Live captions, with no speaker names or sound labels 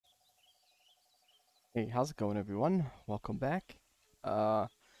Hey, how's it going, everyone? Welcome back. Uh,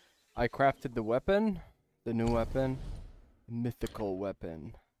 I crafted the weapon, the new weapon, mythical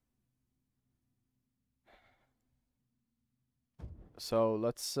weapon. So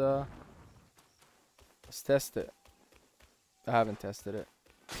let's test it. I haven't tested it.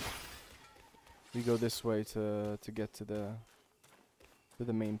 We go this way to get to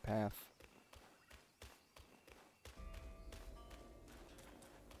the main path.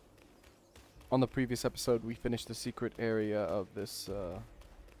 On the previous episode, we finished the secret area of this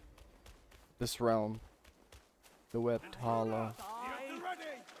realm, the webbed hollow,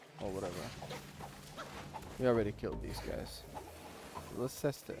 or whatever. We already killed these guys. Let's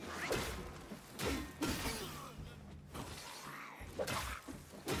test it.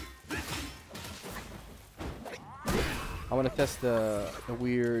 I want to test the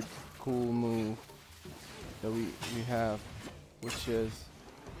weird, cool move that we have, which is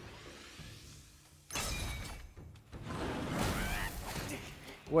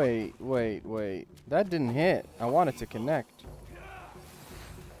wait. That didn't hit. I want it to connect.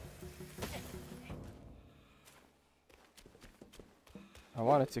 I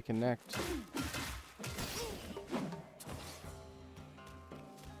want it to connect.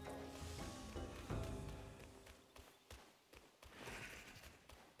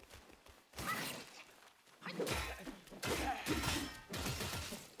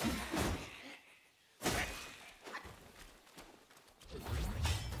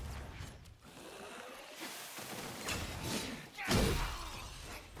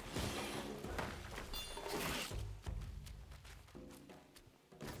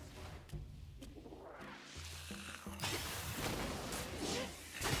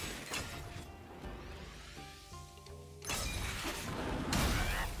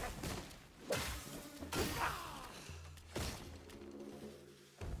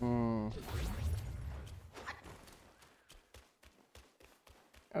 Hmm.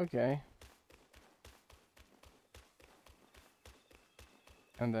 Okay.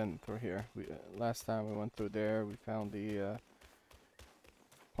 And then through here. We last time we went through there, we found the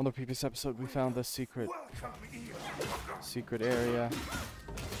on the previous episode we found the secret area.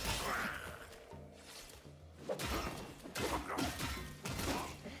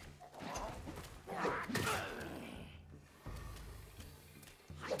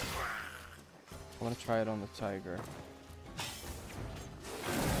 I want to try it on the tiger.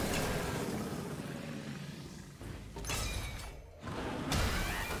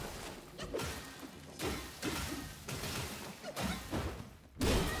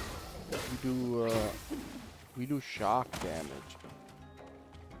 We do shock damage.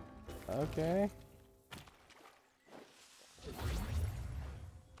 Okay.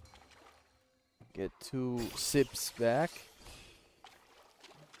 Get 2 sips back.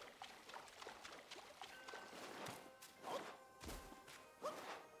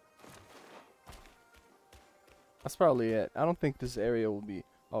 That's probably it. I don't think this area will be...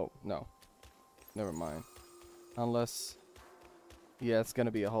 Oh, no. Never mind. Unless... Yeah, it's gonna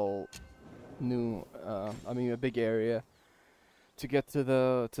be a whole new... I mean, a big area to get to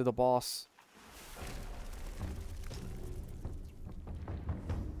the boss.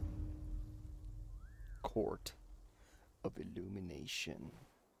 Court of Illumination.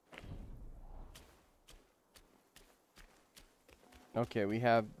 Okay, we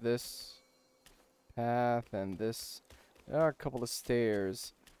have this path and this. There are a couple of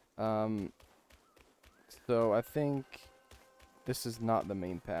stairs. So I think this is not the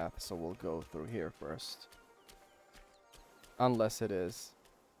main path, so we'll go through here first. Unless it is.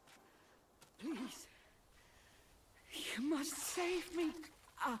 Please. You must save me.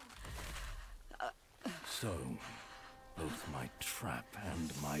 So, both my trap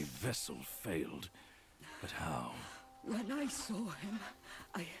and my vessel failed. But how? When I saw him,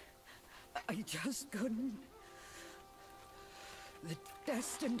 I just couldn't. The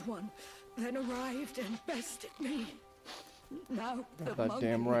Destined One then arrived and bested me. Now the monkey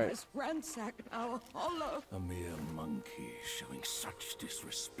damn right. has ransacked our hollow. A mere monkey showing such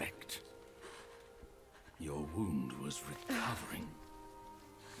disrespect. Your wound was recovering.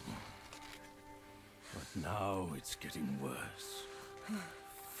 But now it's getting worse.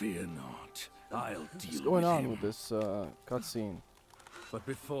 Fear not. I'll deal with him. What's going on with this cutscene? But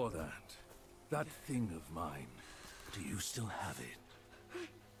before that, that thing of mine, do you still have it?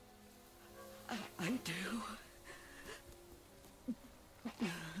 I do.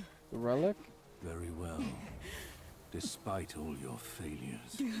 The relic? Very well. Despite all your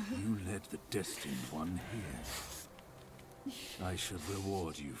failures, you led the Destined One here. I should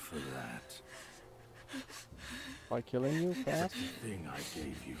reward you for that. By killing you fast? The thing I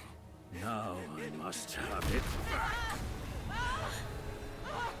gave you, Now I must have it back.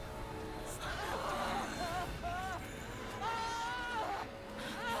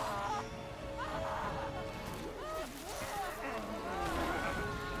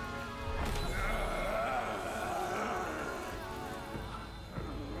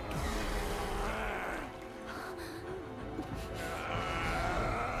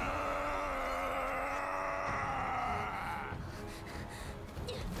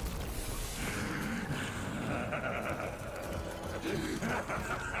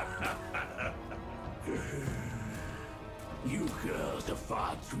 You girls are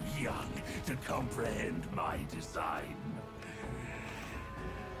far too young to comprehend my design.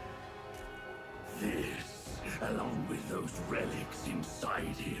 This, along with those relics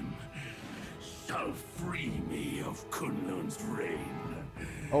inside him, shall free me of Kunlun's reign.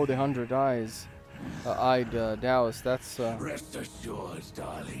 Oh, the 100 eyes. Eyed Daoist. That's Rest assured,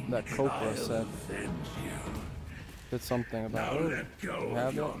 darling, that Copra I'll said. avenge you. Did something about Now it. let go Have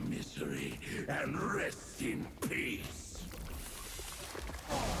of your it? misery and rest in peace.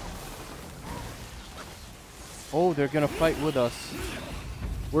 Oh, they're gonna fight with us.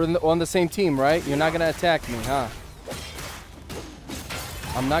 We're on the same team, right? You're not gonna attack me, huh?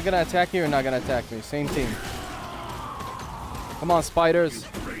 I'm not gonna attack you. You're not gonna attack me. Same team. Come on, spiders.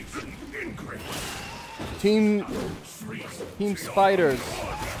 Team spiders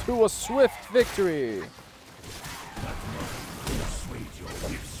to a swift victory.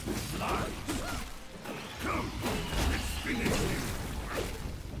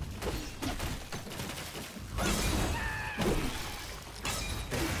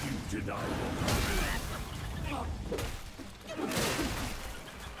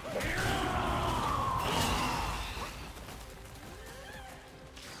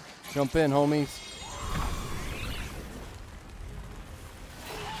 Jump in, homies.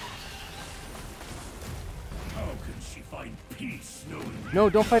 How can she find peace knowing No,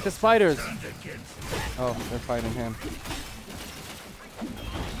 don't fight the spiders. stand against Oh, they're fighting him.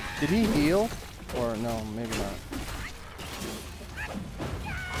 Did he heal? Or no, maybe not.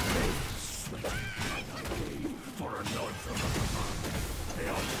 for a nod from above? They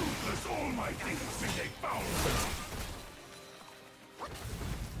are ruthless, almighty, when they found her.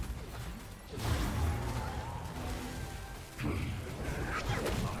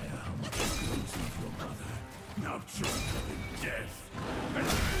 Now join her in death.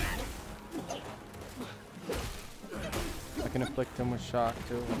 I can afflict him with shock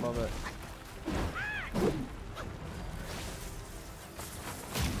too. I love it.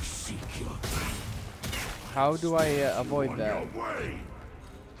 Seek your How do I avoid on that? your way.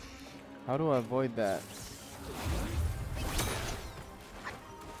 How do I avoid that?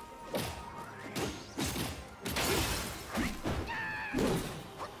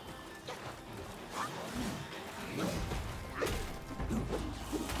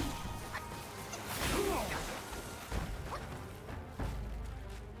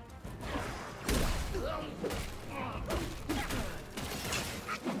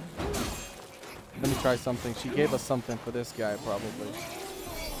 Let me try something. She gave us something for this guy, probably.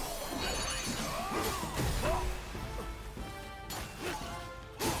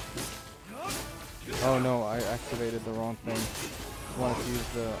 Oh no, I activated the wrong thing. I wanted to use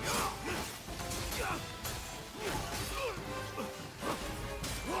the...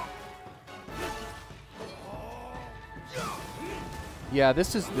 Yeah,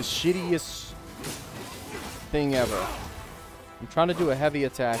 this is the shittiest thing ever. I'm trying to do a heavy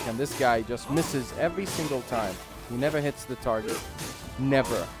attack and this guy just misses every single time. He never hits the target.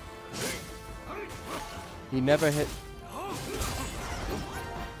 Never. He never hit...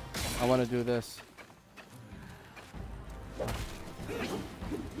 I want to do this.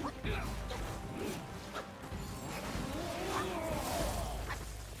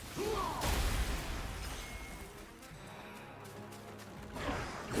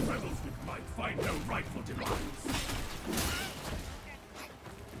 Rebels with might find no rightful demise.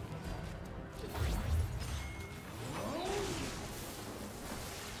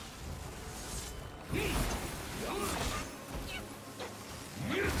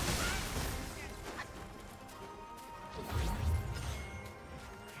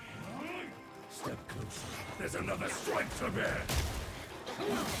 Step closer. There's another strike to bear.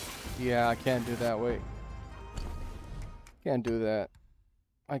 Yeah, I can't do that. Wait. Can't do that.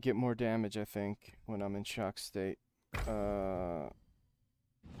 I get more damage, I think, when I'm in shock state.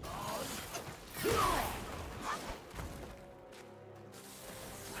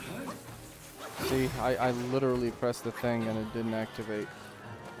 See, I literally pressed the thing and it didn't activate.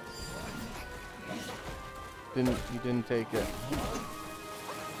 He didn't take it.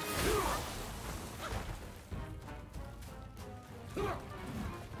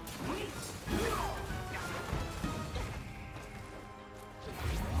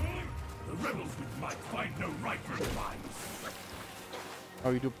 Oh,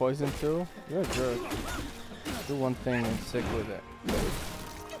 you do poison too? You're a jerk. Do one thing and stick with it.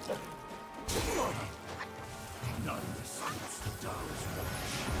 None escapes the Daoist.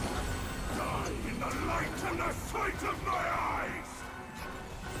 Die in the light and the sight of my eyes!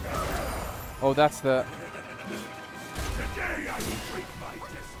 Oh, that's the... Today I will break my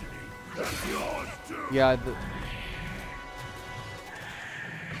destiny, and yours too! Yeah,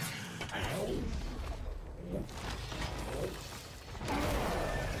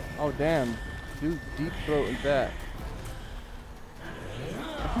 oh, damn. Dude, deep throat and that.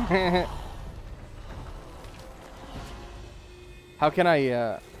 How can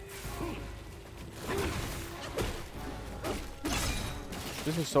I,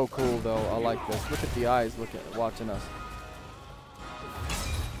 This is so cool, though. I like this. Look at the eyes watching us.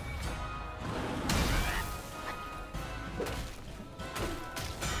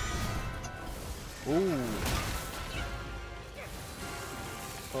 Ooh.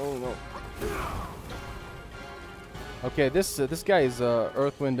 Oh, no. Okay, this guy is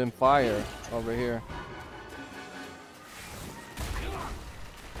Earth, Wind, and Fire over here.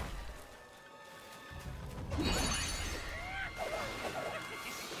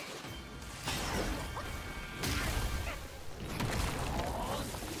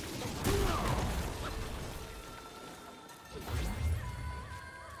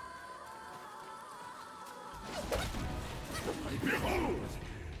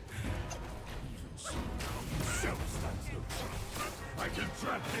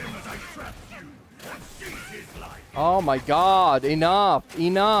 Oh my god, enough,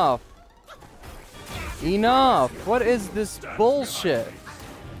 enough. Enough. What is this bullshit?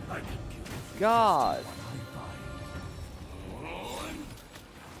 God.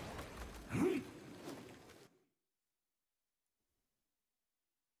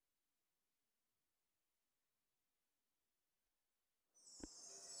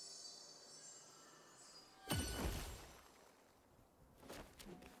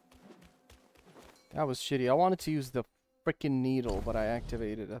 That was shitty. I wanted to use the freaking needle, but I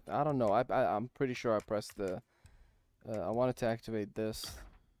activated it. I don't know. I'm pretty sure I pressed the... I wanted to activate this.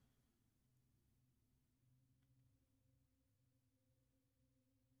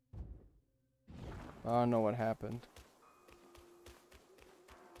 I don't know what happened.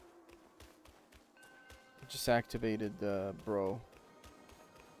 It just activated the bro.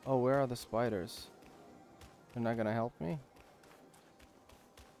 Oh, where are the spiders? They're not gonna help me?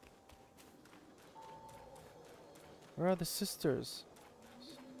 Where are the sisters?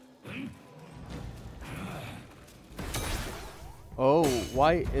 Oh,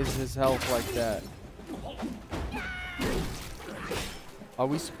 why is his health like that? Are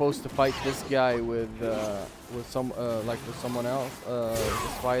we supposed to fight this guy with someone else? The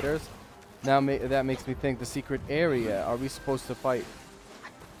spiders? Now that makes me think the secret area. Are we supposed to fight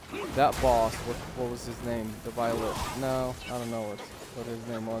that boss? What was his name? The Violet? No, I don't know what his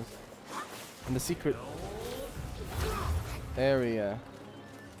name was. And the secret area.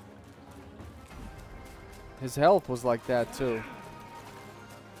 His health was like that too.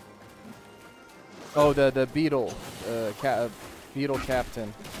 Oh, the beetle, beetle captain,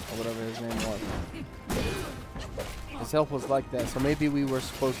 or whatever his name was. His health was like that. So maybe we were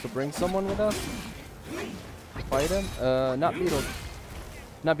supposed to bring someone with us to fight him.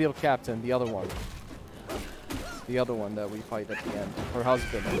 Not beetle captain. The other one. The other one that we fight at the end. Her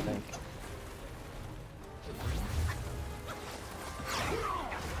husband, I think.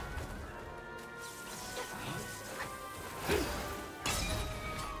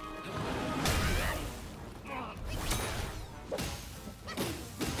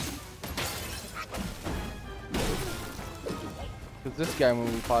 Because this guy, when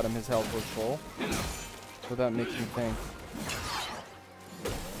we fought him, his health was full. So that makes me think.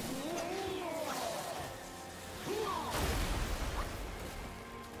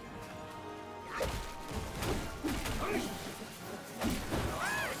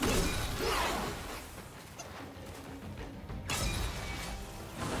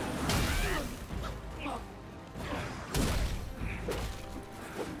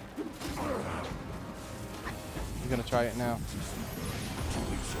 Try it now.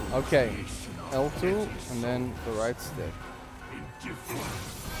 Okay, L2 and then the right stick.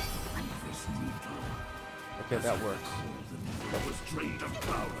 Okay, that works.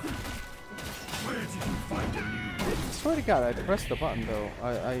 I swear to God, I pressed the button though.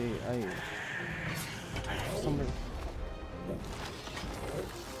 Somebody.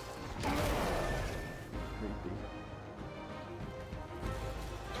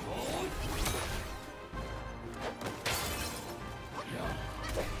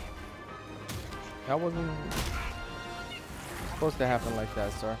 That wasn't... Supposed to happen like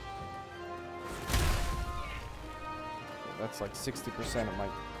that, sir. That's like 60% of my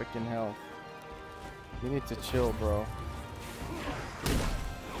freaking health. You need to chill, bro.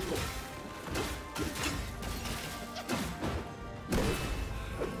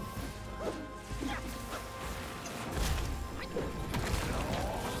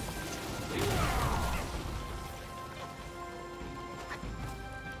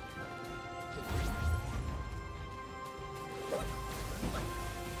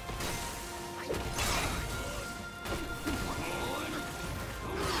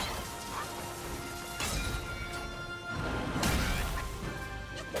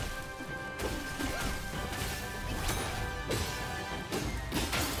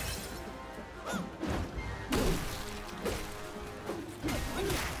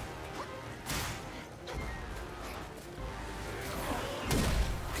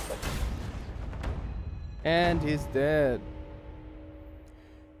 And he's dead.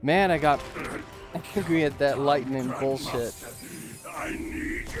 Man, I got angry at that lightning bullshit. I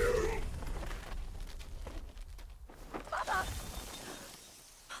need you.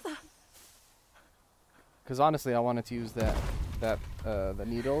 Because honestly, I wanted to use the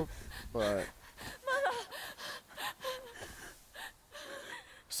needle, but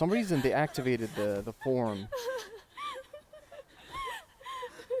for some reason they activated the form.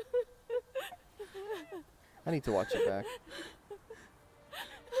 I need to watch it back.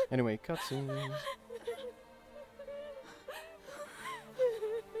 Anyway, cutscene.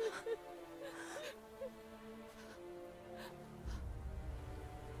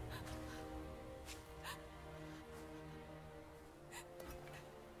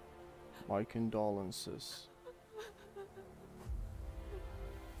 My condolences.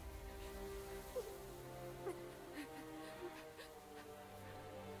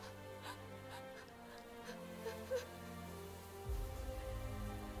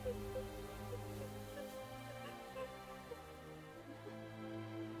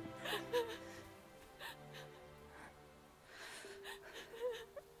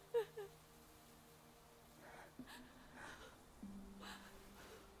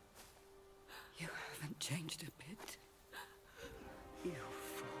 You haven't changed a bit. You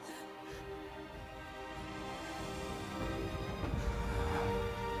fool.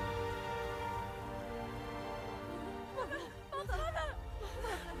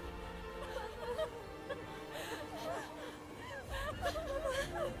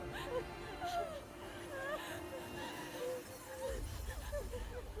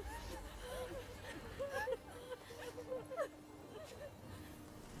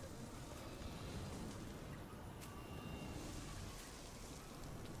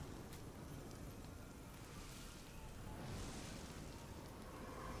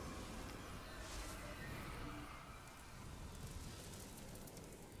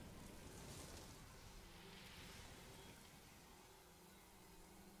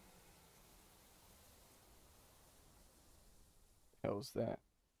 What was that?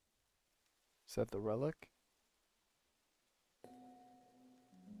 Is that the relic?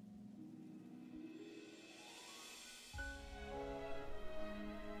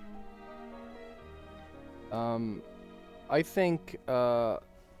 I think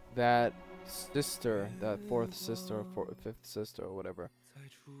that sister, that fourth sister or fifth sister or whatever,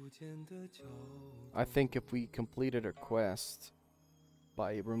 I think if we completed her quest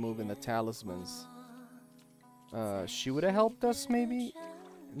by removing the talismans, she would have helped us maybe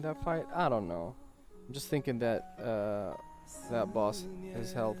in that fight. I don't know. I'm just thinking that that boss,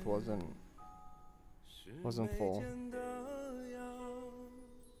 his health wasn't full,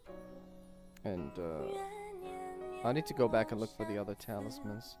 and I need to go back and look for the other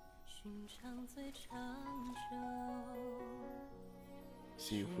talismans.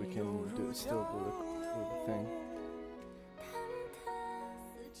 See if we can still do the thing.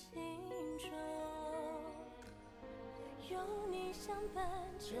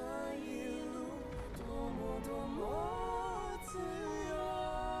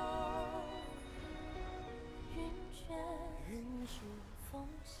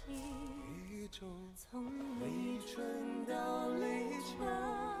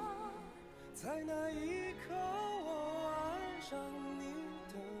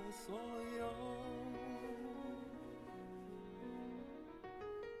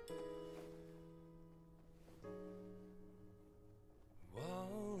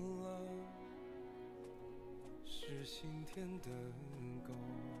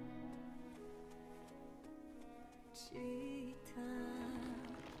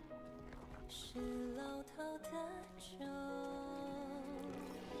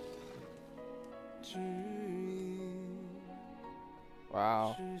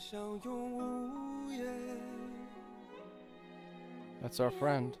 Wow. That's our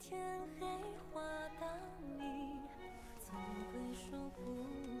friend.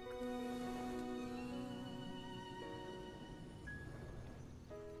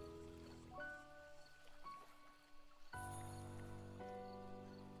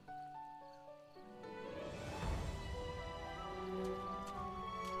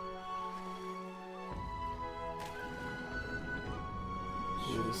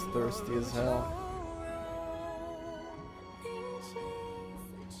 Dude is thirsty as hell.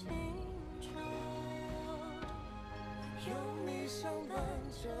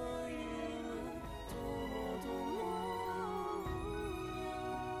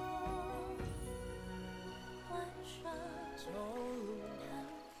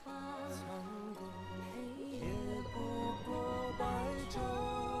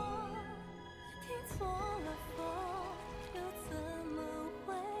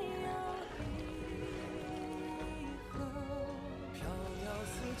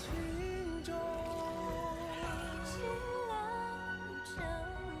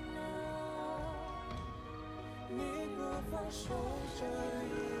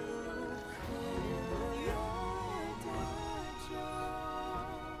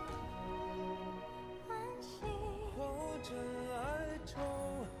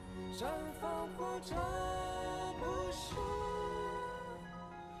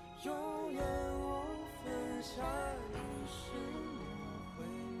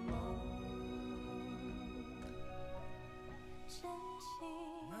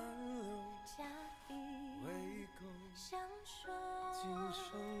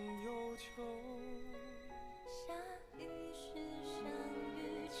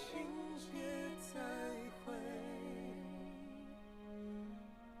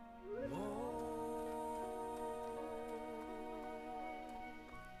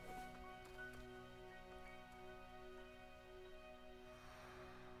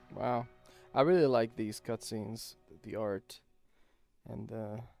 Wow. I really like these cutscenes, the art, and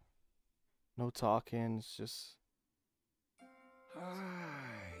no talking, it's just...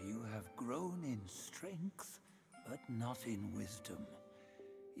 You have grown in strength, but not in wisdom.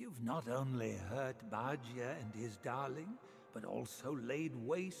 You've not only hurt Bajia and his darling, but also laid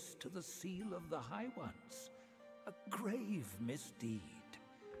waste to the seal of the High Ones. A grave misdeed.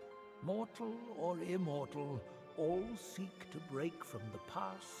 Mortal or immortal, all seek to break from the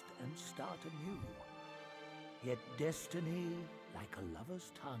past and start anew. Yet destiny, like a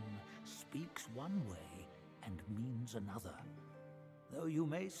lover's tongue, speaks one way and means another. Though you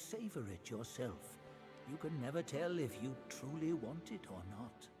may savor it yourself, you can never tell if you truly want it or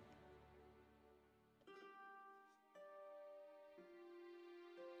not.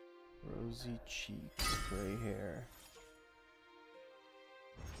 Rosy cheeks, gray hair.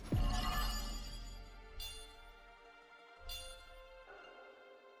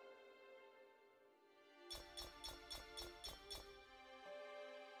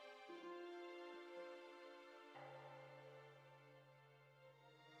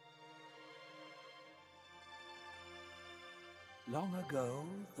 Long ago,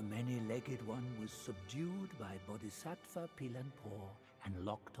 the many-legged one was subdued by Bodhisattva Pilanpur and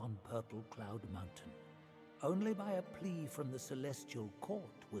locked on Purple Cloud Mountain. Only by a plea from the Celestial Court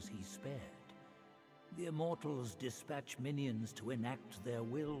was he spared. The Immortals dispatch minions to enact their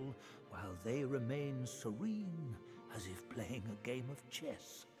will, while they remain serene, as if playing a game of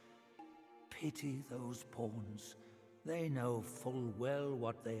chess. Pity those pawns. They know full well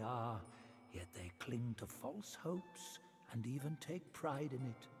what they are, yet they cling to false hopes and even take pride in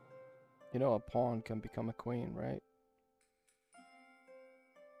it. You know, a pawn can become a queen, right?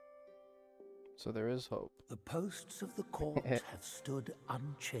 So there is hope. The posts of the court have stood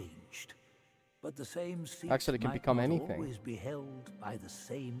unchanged, but the same seat actually can become anything. Always be held by the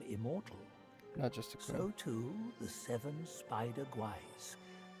same immortal. Not just a queen. So too, the 7 Spider Guys.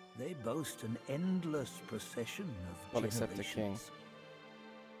 They boast an endless procession of well, generations. except the king.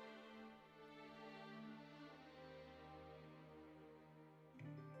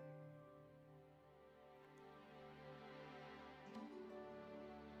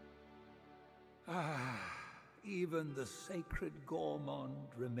 Even the sacred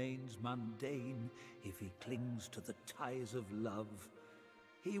gourmand remains mundane if he clings to the ties of love.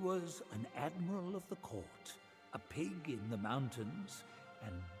 He was an admiral of the court, a pig in the mountains,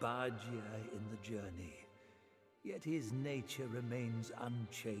 and Bajia in the journey. Yet his nature remains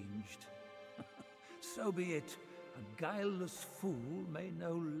unchanged. So be it. A guileless fool may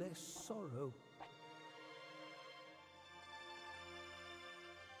know less sorrow.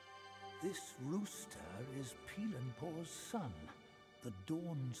 This rooster is Pilanpur's son, The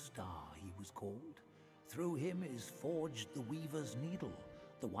Dawn Star, he was called. Through him is forged the Weaver's Needle,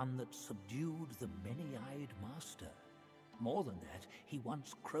 the one that subdued the many-eyed master. More than that, he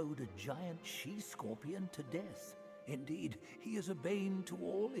once crowed a giant she-scorpion to death. Indeed, he is a bane to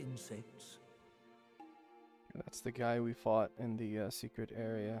all insects. That's the guy we fought in the secret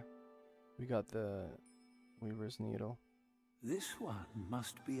area. We got the Weaver's Needle. This one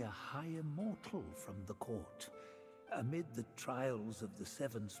must be a high immortal from the court. Amid the trials of the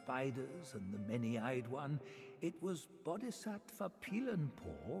 7 spiders and the many-eyed one, it was Bodhisattva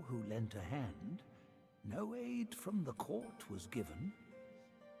Pilanpor who lent a hand. No aid from the court was given.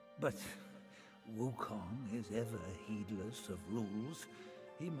 But Wukong is ever heedless of rules.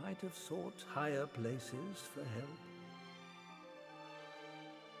 He might have sought higher places for help.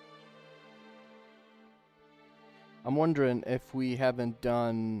 I'm wondering if we haven't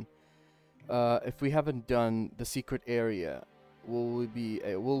done the secret area, will we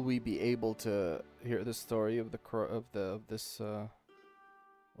be able to hear the story of this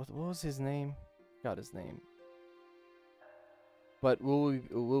what was his name? Got his name. But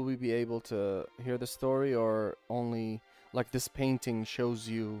will we be able to hear the story, or only like this painting shows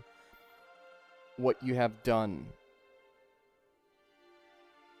you what you have done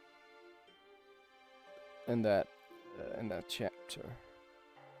in that chapter?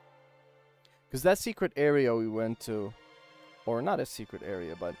 Because that secret area we went to, or not a secret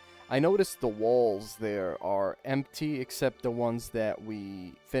area, but I noticed the walls there are empty except the ones that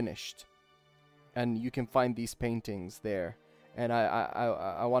we finished, and you can find these paintings there. And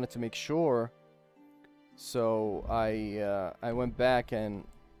I wanted to make sure, so I went back and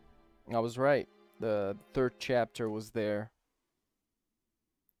I was right. The 3rd chapter was there.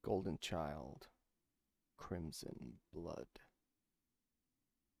 Golden Child, Crimson Blood.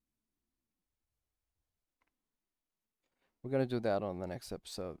 We're gonna do that on the next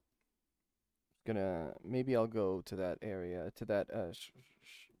episode. Maybe I'll go to that area, to that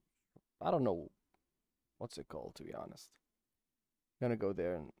I don't know what's it called, to be honest. I'm gonna go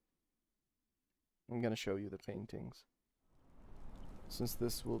there and I'm gonna show you the paintings, since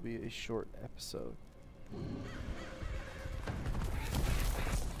this will be a short episode.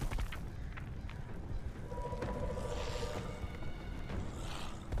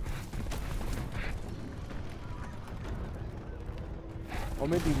 Or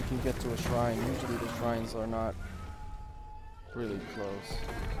maybe we can get to a shrine. Usually the shrines are not really close.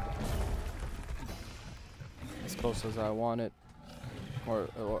 As close as I want it. Or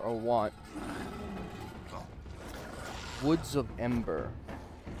want. Woods of Ember.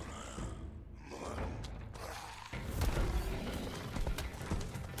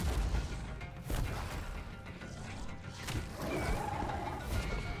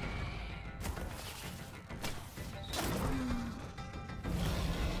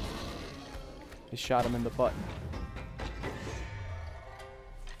 He shot him in the butt.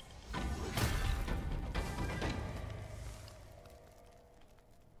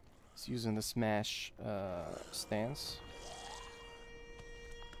 He's using the smash stance.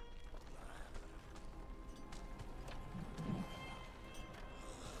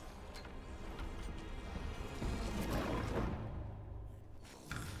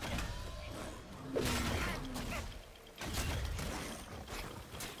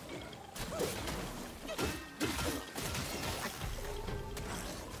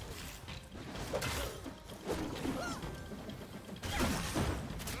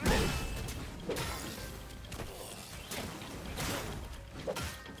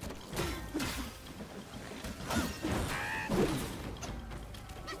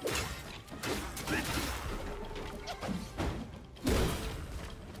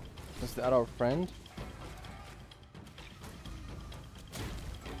 Is that our friend?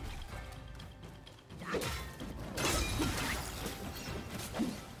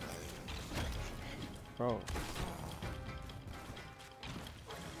 Bro.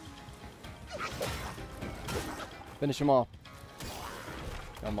 Finish him off.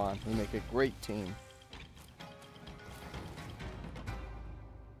 Come on, we make a great team.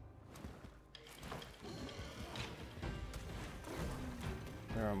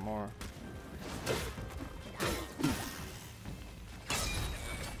 There are more.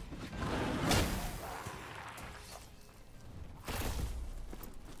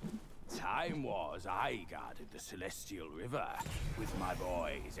 Time was I guarded the Celestial River with my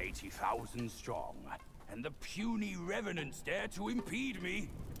boys 80,000 strong, and the puny revenants dared to impede me.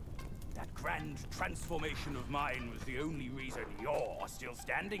 That grand transformation of mine was the only reason you're still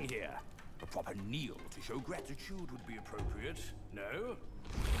standing here. A proper kneel to show gratitude would be appropriate, no?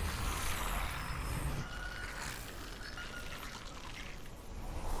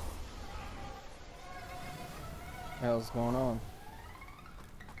 hell's going on?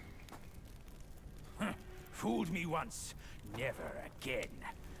 Fooled me once, never again.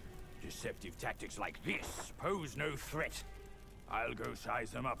 Deceptive tactics like this pose no threat. I'll go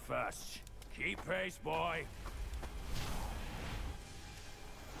size them up first. Keep pace, boy.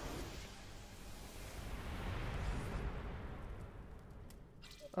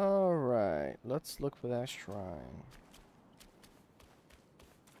 Alright, let's look for that shrine.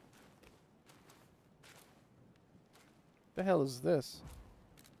 The hell is this?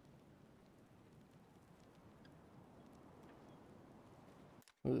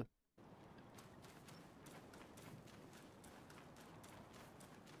 Ugh.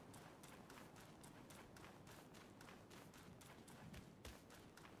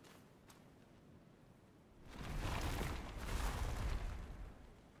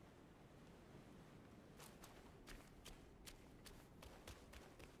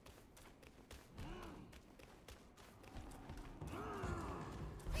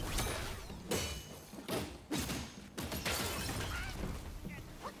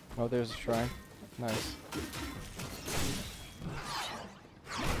 Oh, there's a shrine. Nice.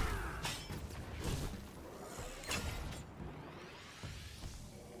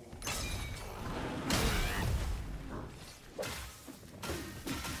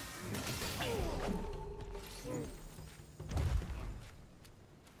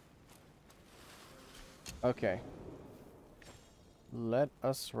 Okay. Let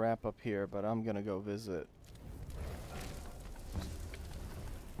us wrap up here, but I'm gonna go visit.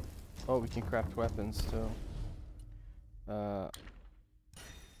 Oh, we can craft weapons too.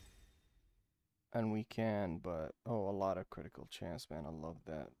 And we can, but oh, a lot of critical chance, man. I love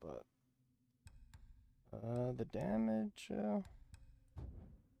that, but the damage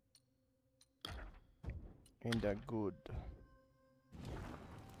ain't that good.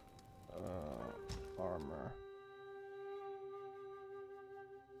 Armor.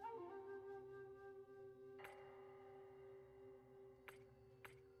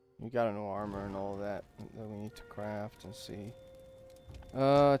 You got a new armor and all that we need to craft and see.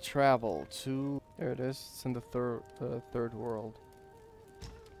 Travel to... There it is. It's in the third world.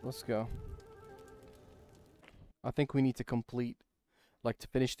 Let's go. I think we need to complete... Like, to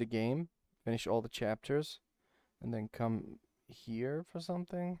finish the game. Finish all the chapters. And then come here for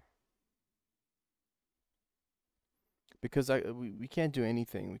something. Because we can't do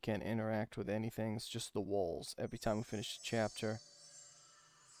anything. We can't interact with anything. It's just the walls. Every time we finish the chapter...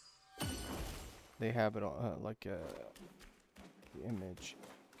 They have it like the image.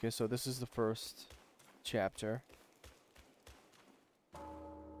 Okay, so this is the first chapter.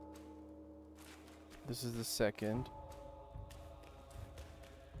 This is the second.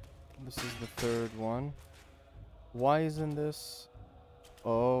 This is the third one. Why isn't this?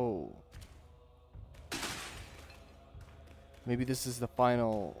 Oh. Maybe this is the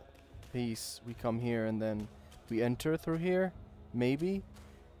final piece. We come here and then we enter through here. Maybe.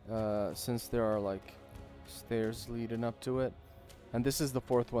 Since there are like stairs leading up to it. And this is the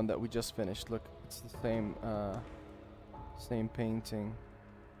fourth one that we just finished. Look, it's the same painting.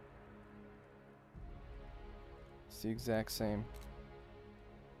 It's the exact same.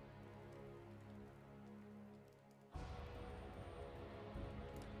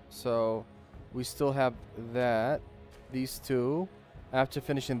 So we still have these two. After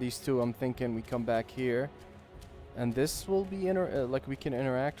finishing these two, I'm thinking we come back here. And this will be like we can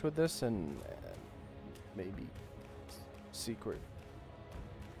interact with this and maybe secret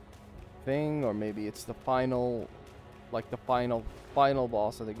thing, or maybe it's the final, like the final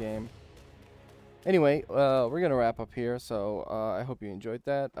boss of the game. Anyway, we're gonna wrap up here. So I hope you enjoyed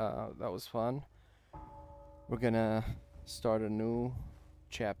that. That was fun. We're gonna start a new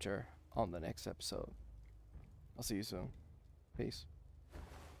chapter on the next episode. I'll see you soon. Peace.